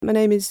My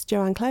name is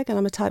Joanne Clegg and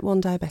I'm a type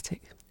 1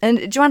 diabetic.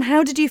 And Joanne,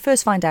 how did you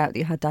first find out that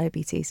you had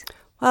diabetes?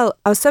 Well,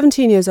 I was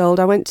 17 years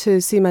old. I went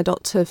to see my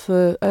doctor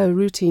for a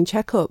routine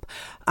checkup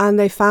and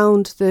they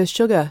found the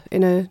sugar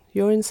in a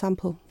urine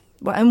sample.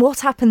 And what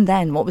happened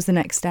then? What was the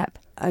next step?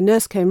 A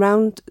nurse came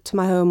round to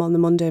my home on the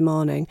Monday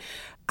morning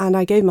and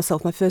I gave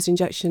myself my first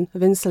injection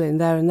of insulin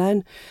there and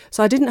then.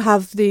 So I didn't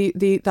have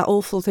that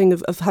awful thing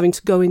of having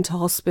to go into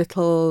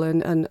hospital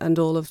and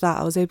all of that.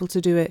 I was able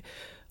to do it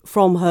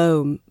from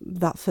home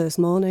that first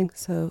morning.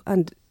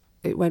 And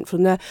it went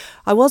from there.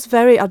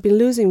 I'd been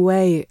losing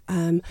weight.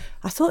 I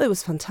thought it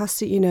was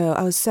fantastic,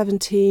 I was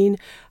 17.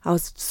 I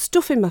was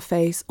stuffing my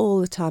face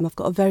all the time. I've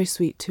got a very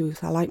sweet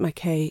tooth. I like my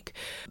cake.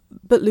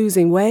 But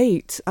losing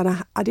weight,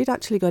 and I did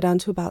actually go down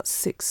to about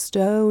 6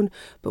 stone.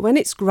 But when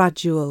it's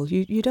gradual,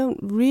 you don't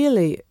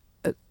really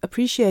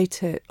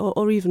appreciate it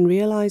or even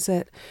realise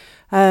it.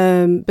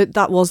 But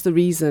that was the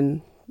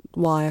reason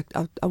why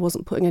I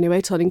wasn't putting any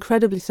weight on.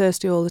 Incredibly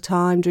thirsty all the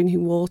time,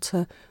 drinking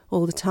water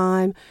all the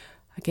time.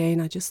 Again,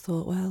 I just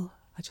thought, well,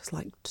 I just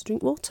like to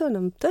drink water and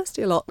I'm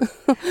thirsty a lot.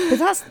 But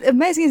that's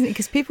amazing, isn't it?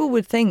 Because people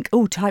would think,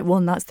 oh, type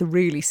 1, that's the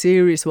really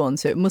serious one,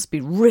 so it must be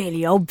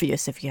really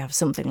obvious if you have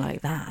something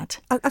like that.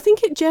 I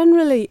think it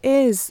generally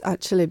is,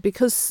 actually,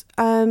 because,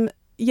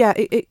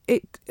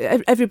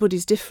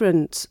 everybody's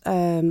different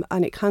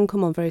and it can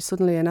come on very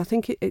suddenly. And I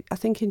think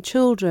in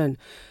children,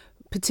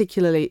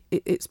 particularly,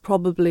 it's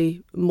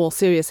probably more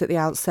serious at the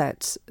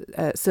outset,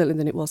 certainly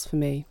than it was for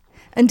me.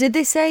 And did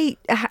they say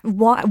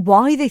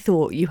why they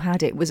thought you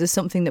had it? Was there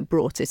something that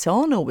brought it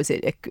on, or was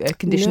it a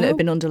condition that had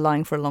been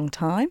underlying for a long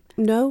time?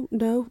 No.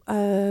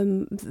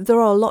 There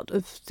are a lot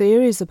of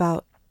theories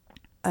about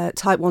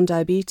type 1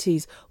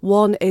 diabetes.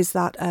 One is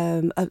that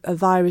a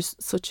virus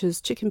such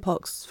as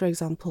chickenpox, for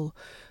example,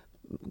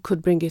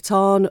 could bring it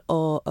on,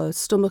 or a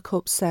stomach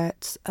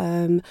upset.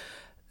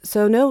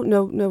 So no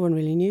one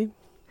really knew.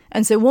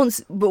 And so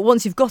once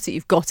you've got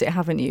it,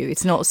 haven't you?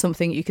 It's not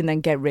something you can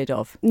then get rid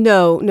of.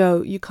 No,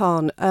 you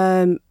can't.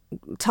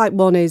 Type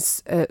 1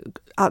 is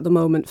at the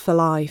moment for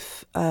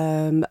life,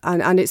 and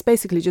it's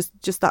basically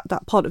just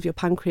that part of your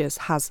pancreas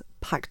has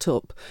packed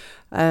up,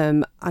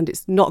 and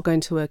it's not going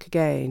to work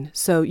again.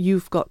 So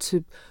you've got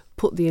to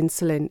put the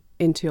insulin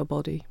into your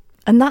body.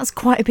 And that's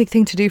quite a big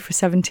thing to do for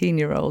a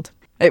 17-year-old.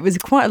 It was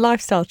quite a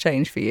lifestyle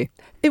change for you.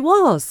 It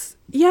was,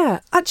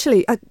 yeah.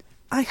 Actually,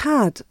 I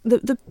had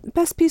the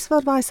best piece of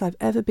advice I've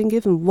ever been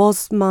given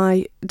was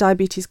my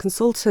diabetes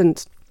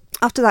consultant.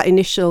 After that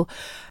initial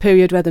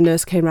period where the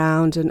nurse came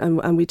round and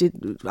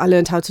I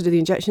learned how to do the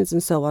injections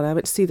and so on, I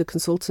went to see the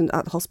consultant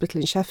at the hospital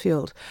in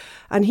Sheffield.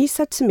 And he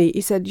said to me,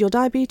 your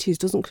diabetes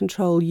doesn't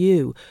control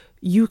you.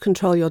 You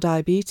control your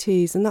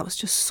diabetes. And that was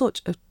just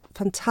such a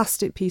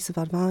fantastic piece of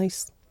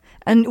advice.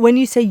 And when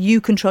you say you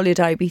control your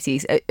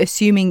diabetes,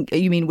 assuming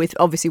you mean with the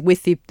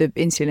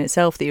insulin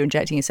itself that you're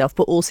injecting yourself,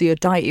 but also your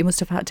diet, you must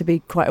have had to be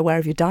quite aware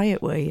of your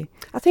diet, were you?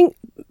 I think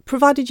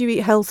provided you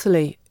eat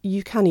healthily,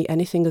 you can eat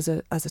anything as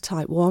a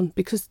type 1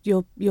 because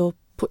you're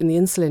putting the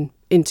insulin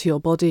into your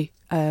body.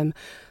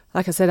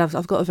 Like I said,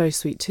 I've got a very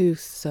sweet tooth,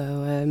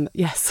 so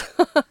yes.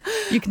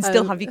 You can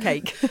still have your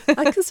cake.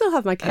 I can still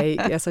have my cake,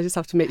 yes. I just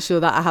have to make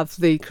sure that I have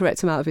the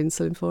correct amount of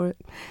insulin for it.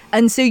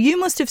 And so you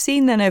must have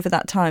seen then over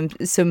that time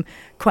some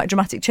quite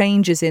dramatic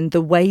changes in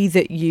the way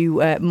that you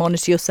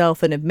monitor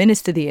yourself and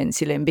administer the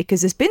insulin,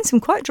 because there's been some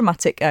quite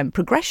dramatic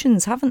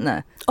progressions, haven't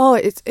there? Oh,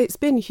 it's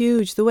been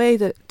huge, the way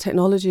that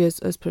technology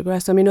has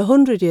progressed. I mean,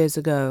 100 years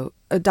ago,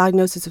 a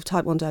diagnosis of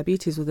type 1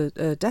 diabetes was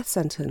a death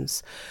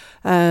sentence.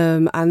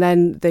 And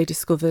then they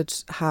discovered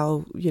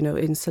how,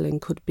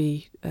 insulin could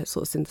be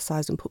sort of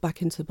synthesised and put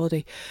back into the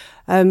body.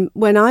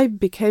 When I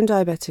became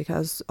diabetic, I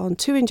was on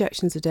 2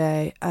 injections a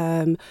day.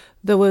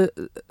 There were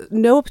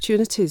no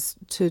opportunities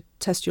to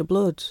test your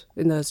blood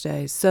in those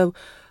days. So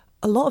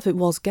a lot of it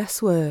was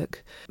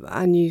guesswork,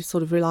 and you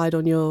sort of relied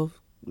on your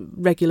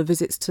regular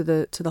visits to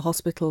the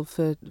hospital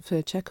for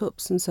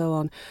checkups and so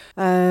on.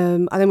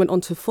 I then went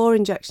on to 4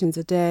 injections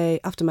a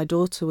day after my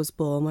daughter was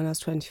born when I was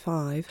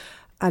 25.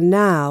 And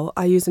now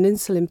I use an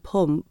insulin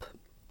pump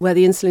where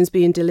the insulin's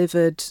being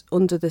delivered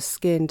under the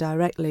skin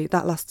directly.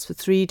 That lasts for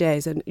 3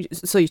 days, and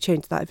so you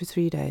change that every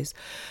 3 days.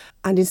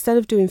 And instead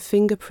of doing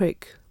finger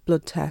prick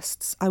blood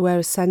tests, I wear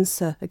a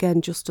sensor,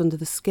 again, just under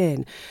the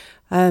skin.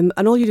 And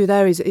all you do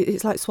there is,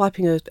 it's like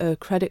swiping a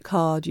credit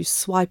card. You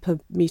swipe a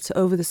meter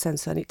over the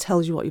sensor and it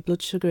tells you what your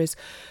blood sugar is.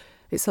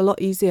 It's a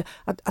lot easier.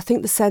 I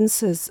think the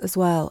sensors as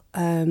well,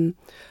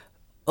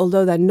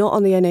 although they're not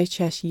on the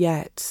NHS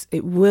yet,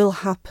 it will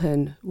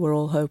happen, we're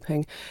all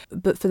hoping.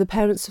 But for the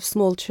parents of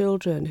small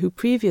children who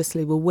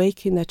previously were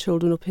waking their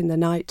children up in the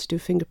night to do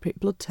finger prick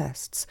blood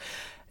tests,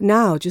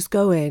 now just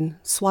go in,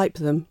 swipe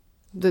them.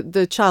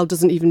 The child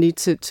doesn't even need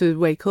to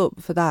wake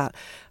up for that,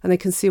 and they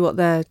can see what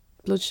their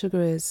blood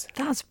sugar is.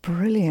 That's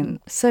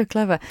brilliant. So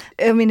clever.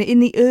 I mean, in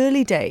the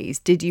early days,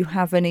 did you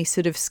have any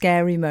sort of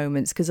scary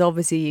moments? Because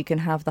obviously you can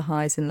have the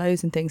highs and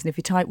lows and things, and if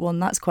you're type 1,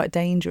 that's quite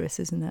dangerous,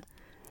 isn't it?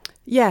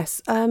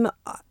 Yes. I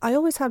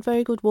always had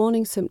very good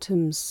warning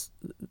symptoms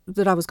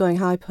that I was going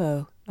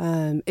hypo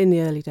in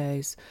the early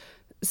days.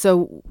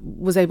 so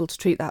was able to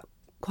treat that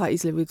quite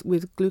easily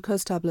with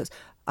glucose tablets.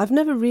 I've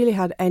never really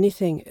had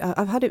anything.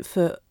 I've had it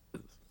for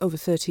over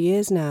 30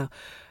 years now,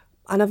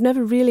 and I've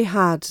never really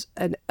had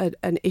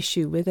an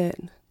issue with it.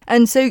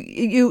 And so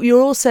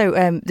you're also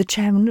the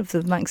chairman of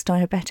the Manx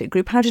Diabetic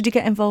Group. How did you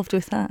get involved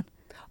with that?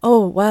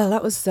 Oh, well,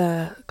 that was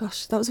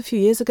a few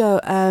years ago.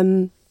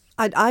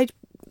 I'd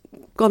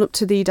gone up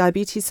to the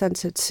diabetes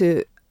centre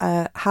to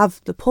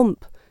have the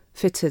pump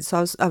fitted.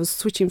 So I was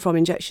switching from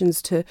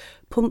injections to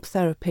pump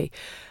therapy.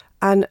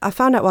 And I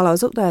found out while I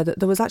was up there that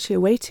there was actually a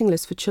waiting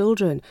list for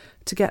children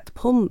to get the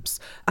pumps.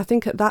 I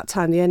think at that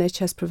time the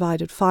NHS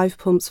provided 5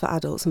 pumps for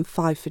adults and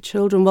 5 for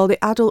children. Well,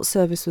 the adult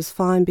service was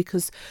fine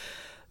because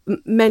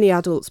many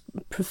adults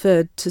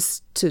preferred to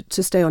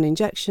stay on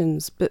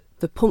injections, but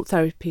the pump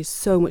therapy is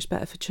so much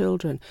better for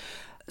children.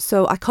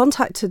 So I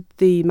contacted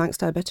the Manx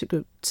Diabetic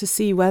Group to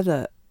see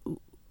whether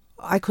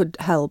I could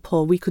help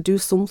or we could do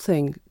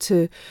something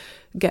to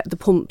get the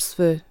pumps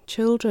for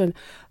children.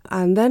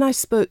 And then I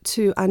spoke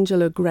to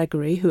Angela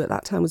Gregory, who at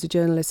that time was a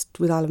journalist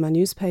with Isle of Man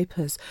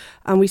newspapers,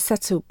 and we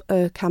set up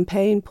a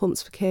campaign,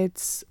 Pumps for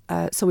Kids.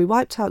 So we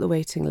wiped out the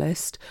waiting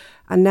list,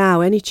 and now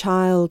any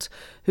child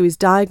who is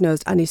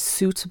diagnosed and is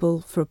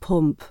suitable for a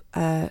pump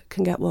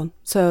can get one.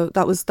 So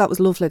that was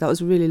lovely. That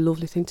was a really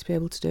lovely thing to be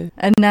able to do.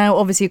 And now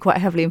obviously you're quite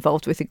heavily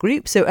involved with the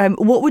group. So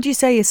what would you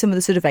say are some of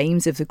the sort of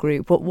aims of the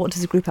group? What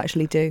does the group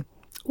actually do?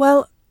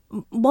 Well,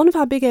 one of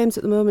our big aims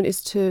at the moment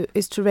is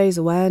to raise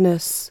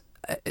awareness.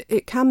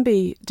 It can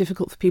be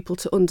difficult for people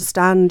to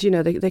understand. You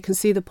know, they can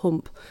see the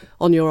pump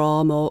on your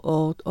arm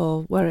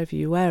or wherever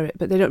you wear it,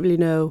 but they don't really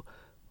know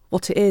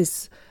what it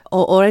is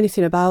or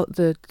anything about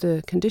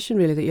the condition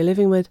really that you're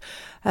living with.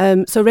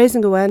 So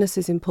raising awareness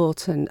is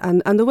important,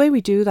 and the way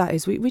we do that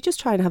is we just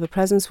try and have a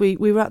presence. We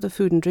were at the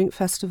Food and Drink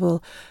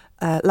Festival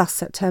last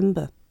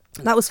September.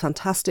 That was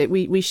fantastic.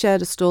 We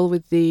shared a stall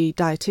with the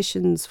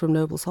dietitians from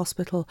Nobles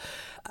Hospital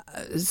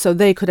so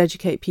they could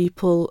educate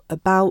people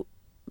about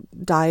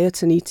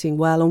diet and eating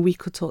well, and we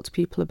could talk to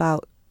people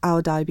about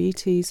our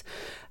diabetes.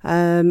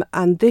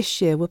 And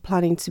this year we're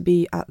planning to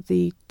be at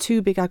the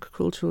 2 big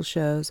agricultural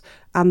shows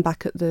and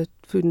back at the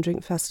Food and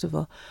Drink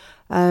Festival.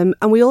 And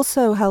we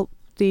also help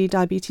the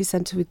Diabetes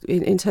Centre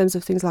in terms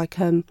of things like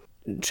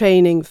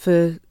training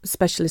for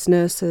specialist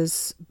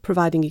nurses,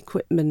 providing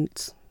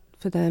equipment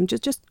for them,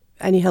 just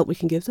any help we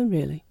can give them,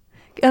 really.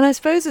 And I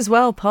suppose as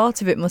well,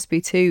 part of it must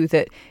be too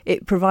that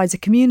it provides a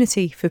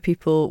community for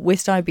people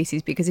with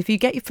diabetes, because if you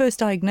get your first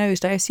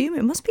diagnosed, I assume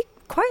it must be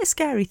quite a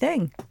scary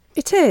thing.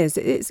 It is.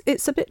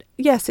 It's a bit.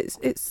 Yes,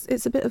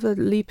 it's a bit of a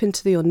leap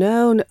into the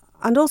unknown,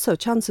 and also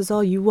chances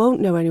are you won't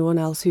know anyone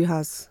else who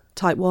has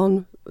type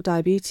 1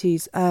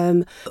 diabetes.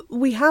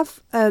 We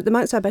have the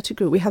Manx Diabetic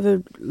Group. We have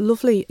a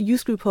lovely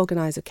youth group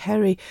organiser,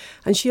 Kerry,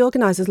 and she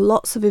organises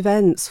lots of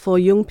events for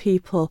young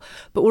people,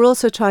 but we're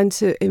also trying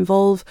to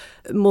involve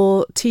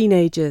more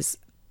teenagers.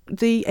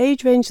 The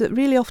age range that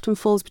really often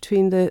falls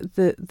between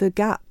the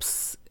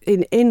gaps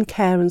in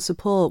care and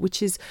support,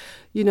 which is,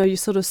 you know, your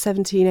sort of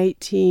 17,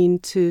 18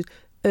 to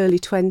early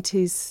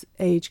 20s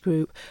age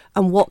group,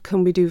 and what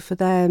can we do for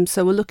them?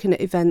 So we're looking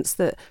at events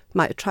that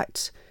might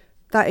attract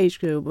that age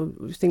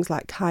group, things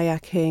like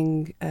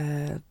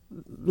kayaking,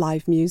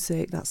 live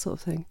music, that sort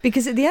of thing.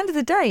 Because at the end of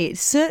the day, it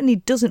certainly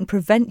doesn't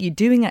prevent you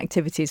doing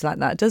activities like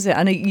that, does it?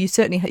 I know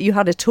you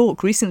had a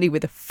talk recently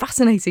with a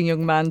fascinating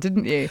young man,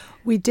 didn't you?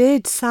 We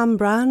did. Sam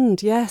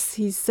Brand, yes.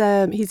 He's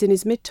in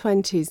his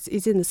mid-20s.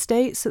 He's in the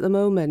States at the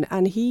moment,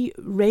 and he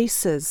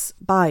races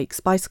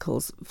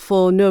bicycles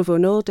for Novo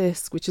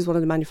Nordisk, which is one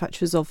of the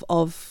manufacturers of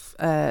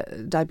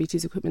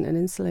diabetes equipment and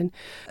insulin.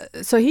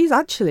 So he's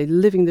actually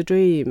living the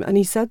dream, and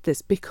he said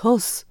this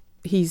because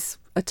he's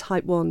a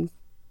type 1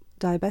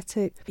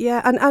 diabetic.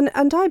 Yeah,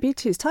 and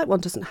diabetes, type 1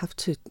 doesn't have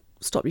to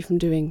stop you from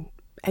doing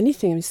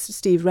anything. I mean,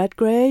 Steve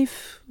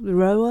Redgrave, the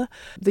rower,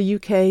 the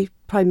UK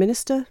Prime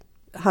Minister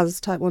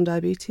has type 1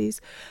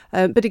 diabetes.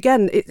 But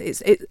again,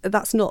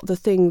 that's not the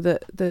thing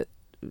that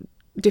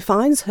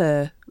defines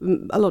her.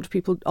 A lot of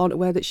people aren't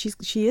aware that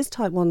she is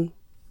type 1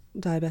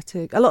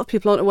 diabetic. A lot of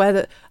people aren't aware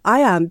that I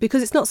am,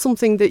 because it's not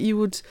something that you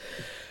would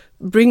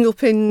bring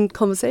up in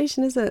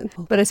conversation, is it?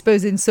 But I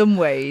suppose in some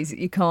ways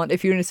you can't,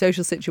 if you're in a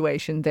social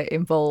situation that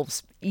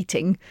involves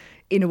eating,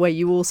 in a way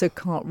you also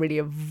can't really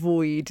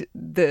avoid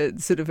the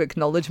sort of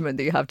acknowledgement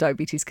that you have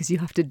diabetes, because you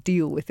have to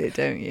deal with it,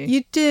 don't you?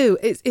 You do.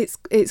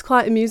 It's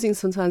quite amusing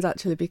sometimes,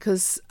 actually,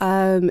 because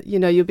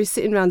you'll be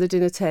sitting around the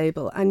dinner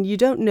table and you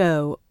don't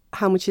know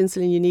how much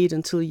insulin you need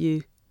until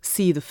you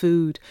see the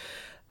food.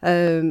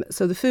 So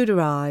the food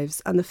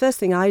arrives, and the first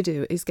thing I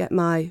do is get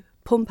my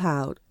pump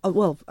out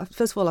well,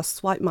 first of all, I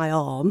swipe my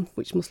arm,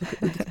 which must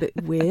look a little bit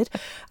weird.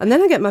 And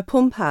then I get my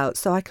pump out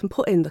so I can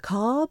put in the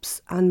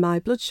carbs and my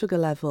blood sugar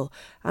level.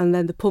 And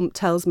then the pump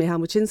tells me how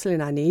much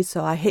insulin I need.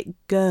 So I hit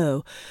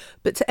go.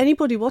 But to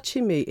anybody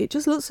watching me, it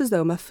just looks as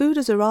though my food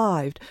has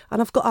arrived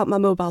and I've got out my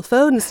mobile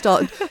phone and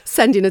started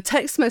sending a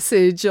text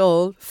message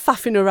or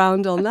faffing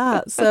around on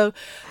that. So,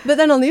 but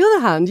then on the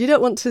other hand, you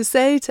don't want to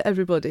say to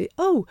everybody,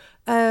 oh,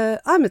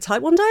 I'm a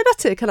type 1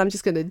 diabetic and I'm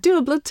just going to do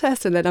a blood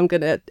test and then I'm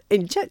going to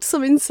inject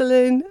some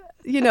insulin.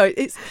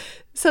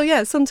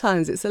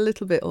 Sometimes it's a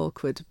little bit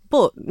awkward,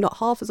 but not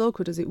half as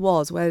awkward as it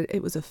was where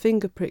it was a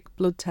finger prick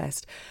blood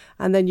test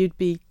and then you'd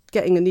be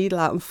getting a needle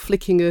out and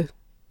flicking a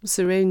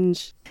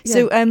syringe. Yeah.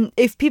 So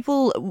if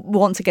people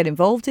want to get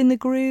involved in the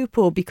group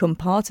or become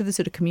part of the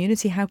sort of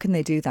community, how can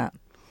they do that?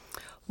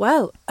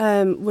 Well,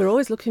 we're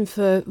always looking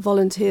for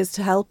volunteers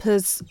to help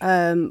us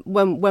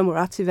when we're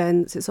at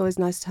events. It's always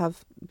nice to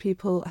have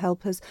people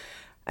help us.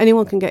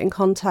 Anyone can get in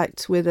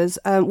contact with us.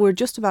 We're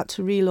just about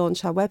to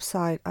relaunch our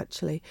website,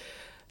 actually.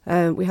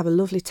 We have a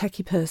lovely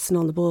techie person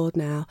on the board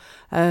now.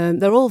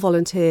 They're all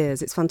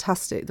volunteers. It's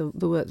fantastic,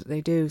 the work that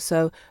they do.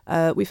 So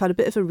we've had a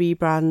bit of a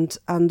rebrand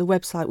and the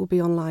website will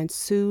be online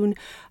soon.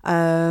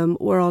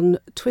 We're on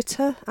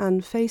Twitter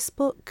and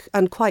Facebook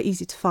and quite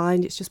easy to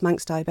find. It's just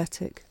Manx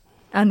Diabetic.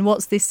 And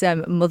what's this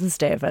Mother's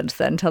Day event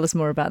then? Tell us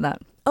more about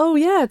that. Oh,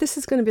 yeah, this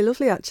is going to be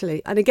lovely,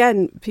 actually. And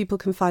again, people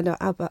can find out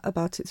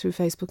about it through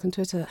Facebook and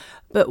Twitter.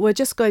 But we're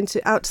just going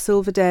out to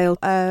Silverdale,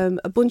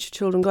 a bunch of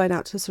children going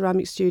out to a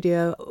ceramic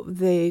studio.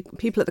 The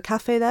people at the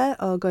cafe there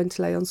are going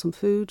to lay on some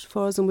food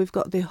for us. And we've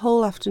got the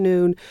whole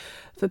afternoon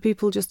for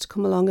people just to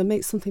come along and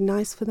make something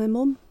nice for their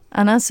mum.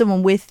 And as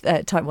someone with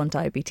type 1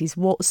 diabetes,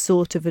 what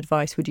sort of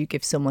advice would you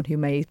give someone who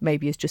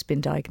maybe has just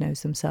been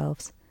diagnosed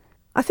themselves?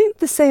 I think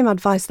the same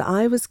advice that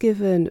I was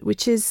given,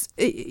 which is,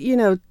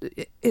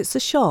 it's a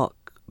shock,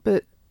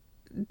 but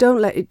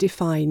don't let it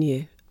define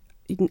you.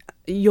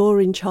 You're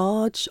in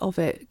charge of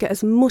it. Get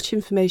as much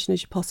information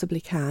as you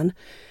possibly can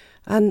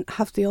and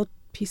have the odd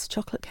piece of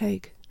chocolate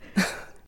cake.